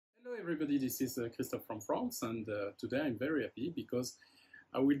everybody, this is Christophe from France, and today I'm very happy because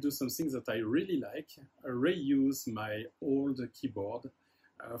I will do some things that I really like. Reuse my old keyboard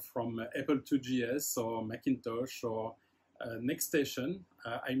from Apple IIgs or Macintosh or NextStation,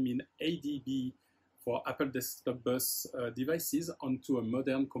 I mean ADB for Apple Desktop Bus devices onto a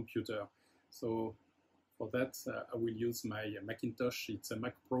modern computer. So for that I will use my Macintosh. It's a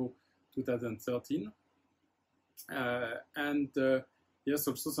Mac Pro 2013. Yes,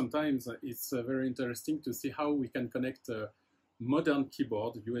 also sometimes it's very interesting to see how we can connect a modern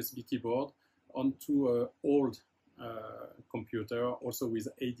keyboard, USB keyboard, onto an old computer, also with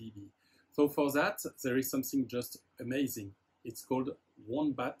ADB. So for that, there is something just amazing. It's called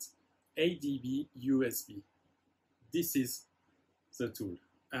Wombat ADB USB. This is the tool.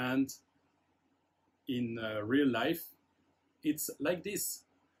 And in real life, it's like this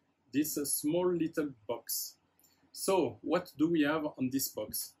small little box. So what do we have on this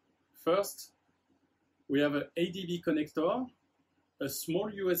box? First, we have an ADB connector, a small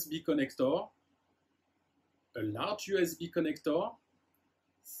USB connector, a large USB connector,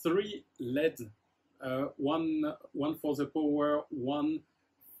 3 LED, one for the power, one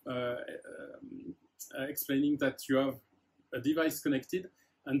explaining that you have a device connected,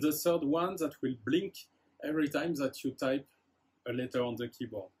 and the third one that will blink every time that you type a letter on the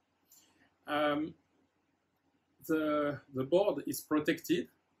keyboard. The board is protected,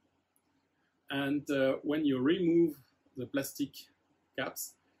 and when you remove the plastic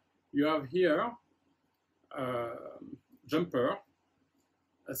caps, you have here a jumper,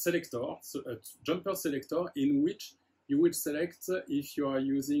 a selector, so a jumper selector in which you will select if you are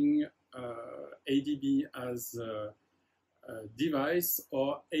using ADB as a device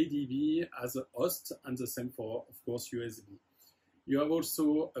or ADB as a host, and the same for, of course, USB. You have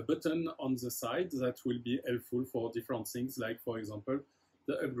also a button on the side that will be helpful for different things, like, for example,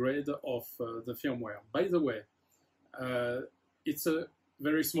 the upgrade of the firmware. By the way, it's a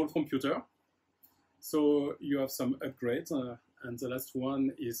very small computer, so you have some upgrades, and the last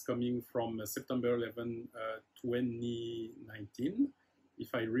one is coming from September 11, 2019,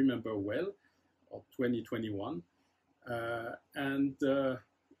 if I remember well, or 2021.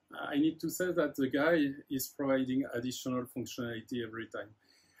 I need to say that the guy is providing additional functionality every time.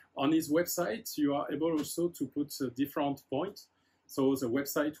 On his website, you are able also to put a different points. So the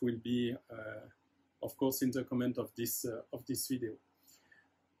website will be, of course, in the comment of this video.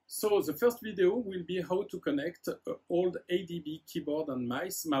 So the first video will be how to connect an old ADB keyboard and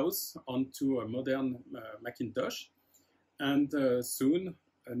mouse onto a modern Macintosh. And soon,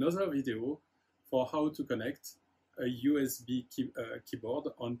 another video for how to connect a USB keyboard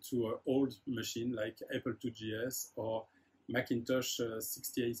onto an old machine like Apple IIgs or Macintosh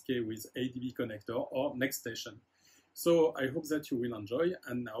 68K with ADB connector or NextStation. So I hope that you will enjoy,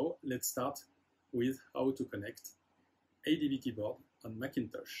 and now let's start with how to connect ADB keyboard on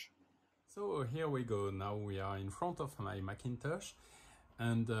Macintosh. So here we go. Now we are in front of my Macintosh,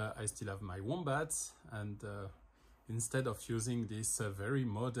 and I still have my Wombat, and instead of using this very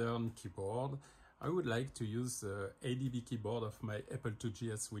modern keyboard, I would like to use the ADB keyboard of my Apple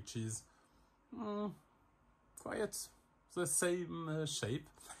IIgs, which is quite the same shape.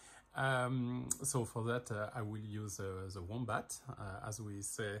 So for that I will use the Wombat, as we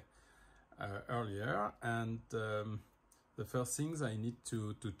say earlier. And the first things I need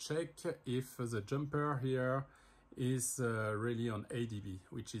to check if the jumper here is really on ADB,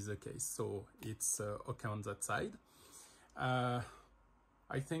 which is the case. So it's okay on that side.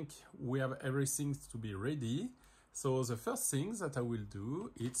 I think we have everything to be ready. So the first thing that I will do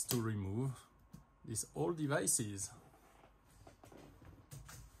is to remove these old devices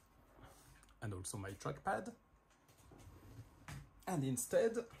and also my trackpad. And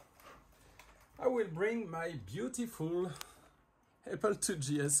instead, I will bring my beautiful Apple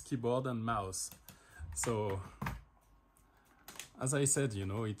IIgs keyboard and mouse. So, as I said, you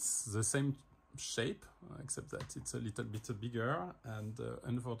know, it's the same shape, except that it's a little bit bigger, and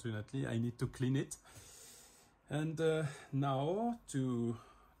unfortunately I need to clean it. And now to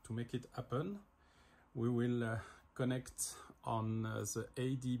make it happen, we will connect on the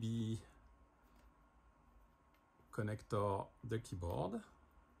ADB connector the keyboard.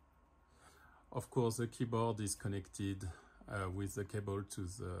 Of course, the keyboard is connected with the cable to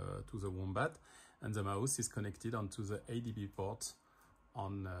the Wombat, and the mouse is connected onto the ADB port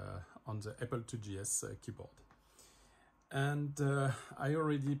on the Apple IIgs keyboard. And I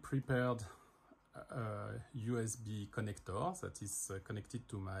already prepared a USB connector that is connected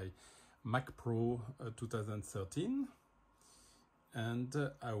to my Mac Pro 2013, and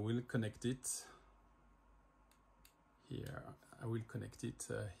I will connect it here. I will connect it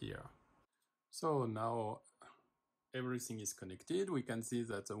here. So now everything is connected. We can see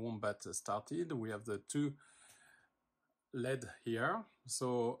that the Wombat started. We have the two LED here.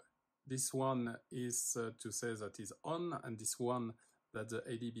 So this one is to say that is on, and this one that the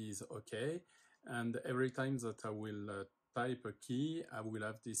ADB is okay. And every time that I will type a key, I will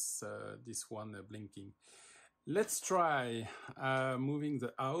have this this one blinking. Let's try moving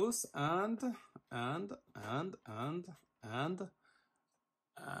the house and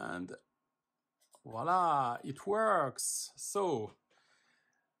voila, it works. So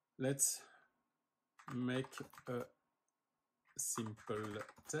let's make a simple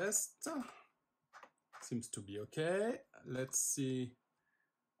test. Seems to be okay. Let's see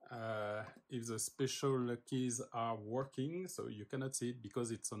if the special keys are working. So you cannot see it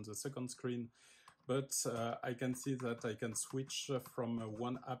because it's on the second screen, but I can see that I can switch from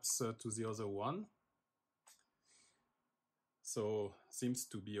one app to the other one. So seems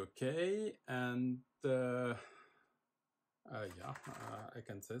to be okay, and yeah, I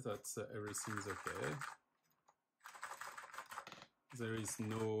can say that everything is okay. There is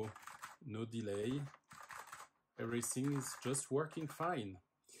no delay. Everything is just working fine.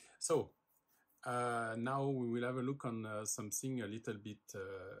 So now we will have a look on something a little bit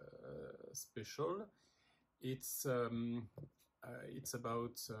special. It's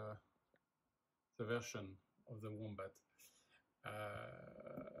about the version of the Wombat.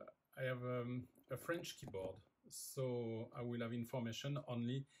 I have a French keyboard, so I will have information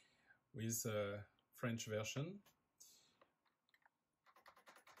only with a French version.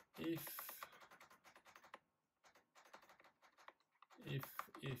 If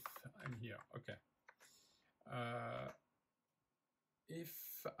I'm here, okay.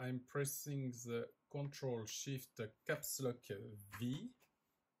 If I'm pressing the Control Shift Caps Lock V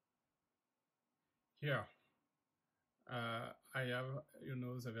here, I have, you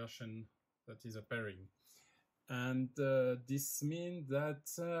know, the version that is appearing, and this means that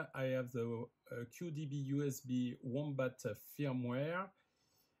I have the QDB USB Wombat firmware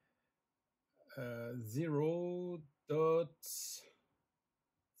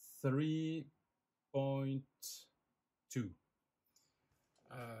 0.3.2.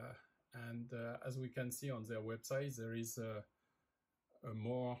 And as we can see on their website, there is a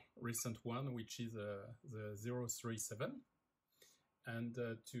more recent one, which is the 037. And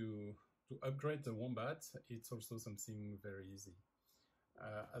to upgrade the Wombat, it's also something very easy,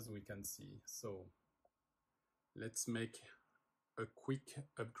 as we can see. So let's make a quick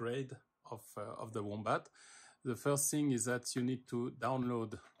upgrade of the Wombat. The first thing is that you need to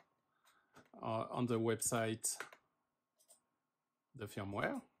download on the website the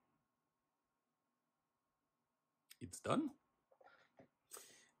firmware. It's done.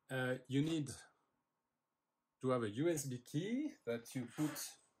 You need to have a USB key that you put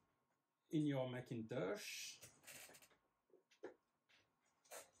in your Macintosh.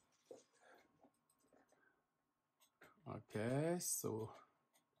 Okay, so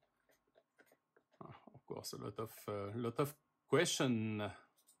of course a lot of question.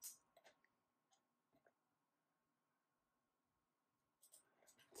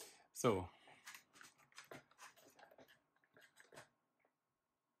 So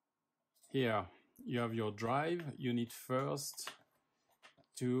here you have your drive. You need first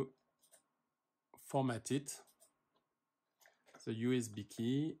to format it, the USB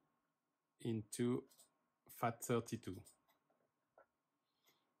key, into FAT32.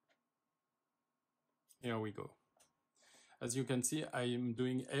 Here we go. As you can see, I am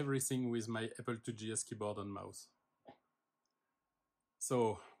doing everything with my Apple IIgs keyboard and mouse.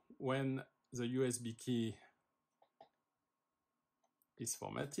 So when the USB key is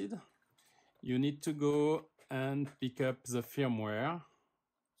formatted, you need to go and pick up the firmware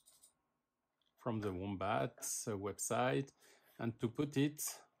from the Wombat website and to put it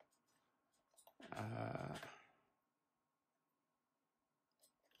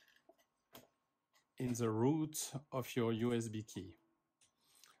in the root of your USB key.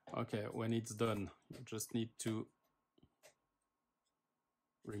 Okay, when it's done, you just need to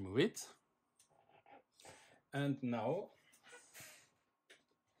remove it. And now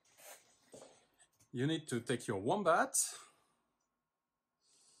you need to take your Wombat,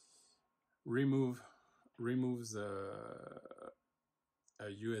 remove the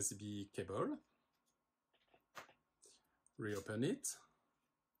USB cable, reopen it,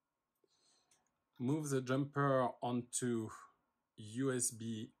 move the jumper onto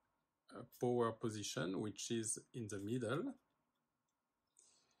USB power position, which is in the middle.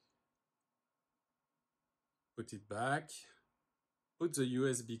 Put it back, put the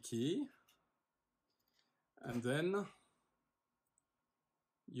USB key, and then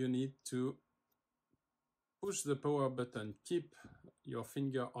you need to push the power button, keep your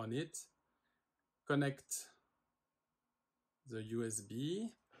finger on it, connect the USB,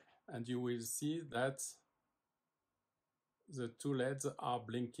 and you will see that the two LEDs are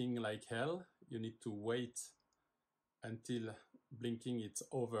blinking like hell. You need to wait until blinking it's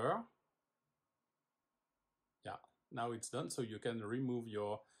over. Yeah, now it's done, so you can remove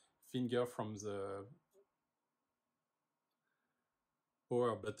your finger from the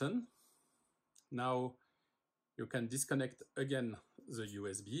power button. Now you can disconnect again the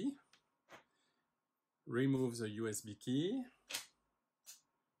USB, remove the USB key,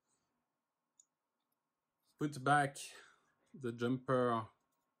 put back the jumper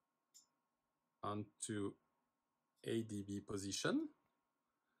onto ADB position,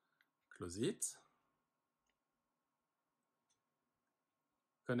 close it,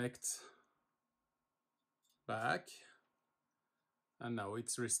 connect back, and now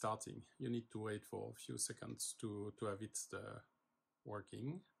it's restarting. You need to wait for a few seconds to have it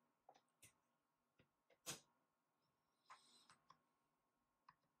working.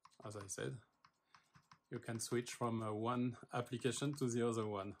 As I said, you can switch from one application to the other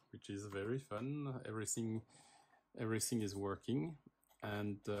one, which is very fun. Everything is working,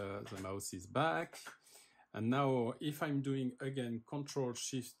 and the mouse is back. And now if I'm doing again Control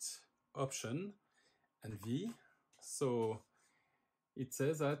Shift Option and V, so it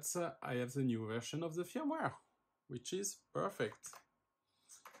says that I have the new version of the firmware, which is perfect.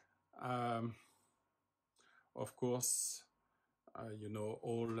 Of course, you know,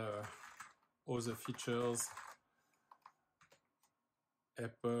 all the features,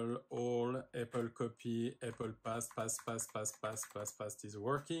 Apple All, Apple Copy, Apple Pass is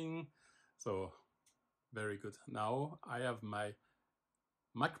working. So very good. Now I have my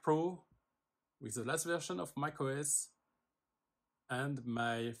Mac Pro with the last version of macOS and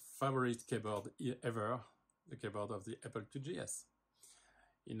my favorite keyboard ever, the keyboard of the Apple IIgs.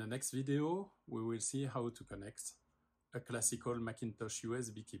 In the next video, we will see how to connect a classical Macintosh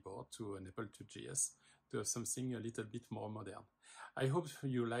USB keyboard to an Apple IIgs to have something a little bit more modern. I hope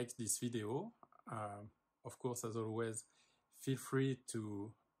you liked this video. Of course, as always, feel free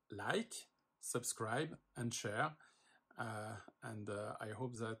to like, subscribe, and share. I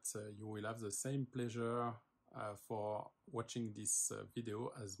hope that you will have the same pleasure for watching this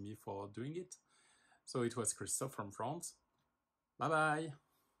video as me for doing it. So it was Christophe from France. Bye bye!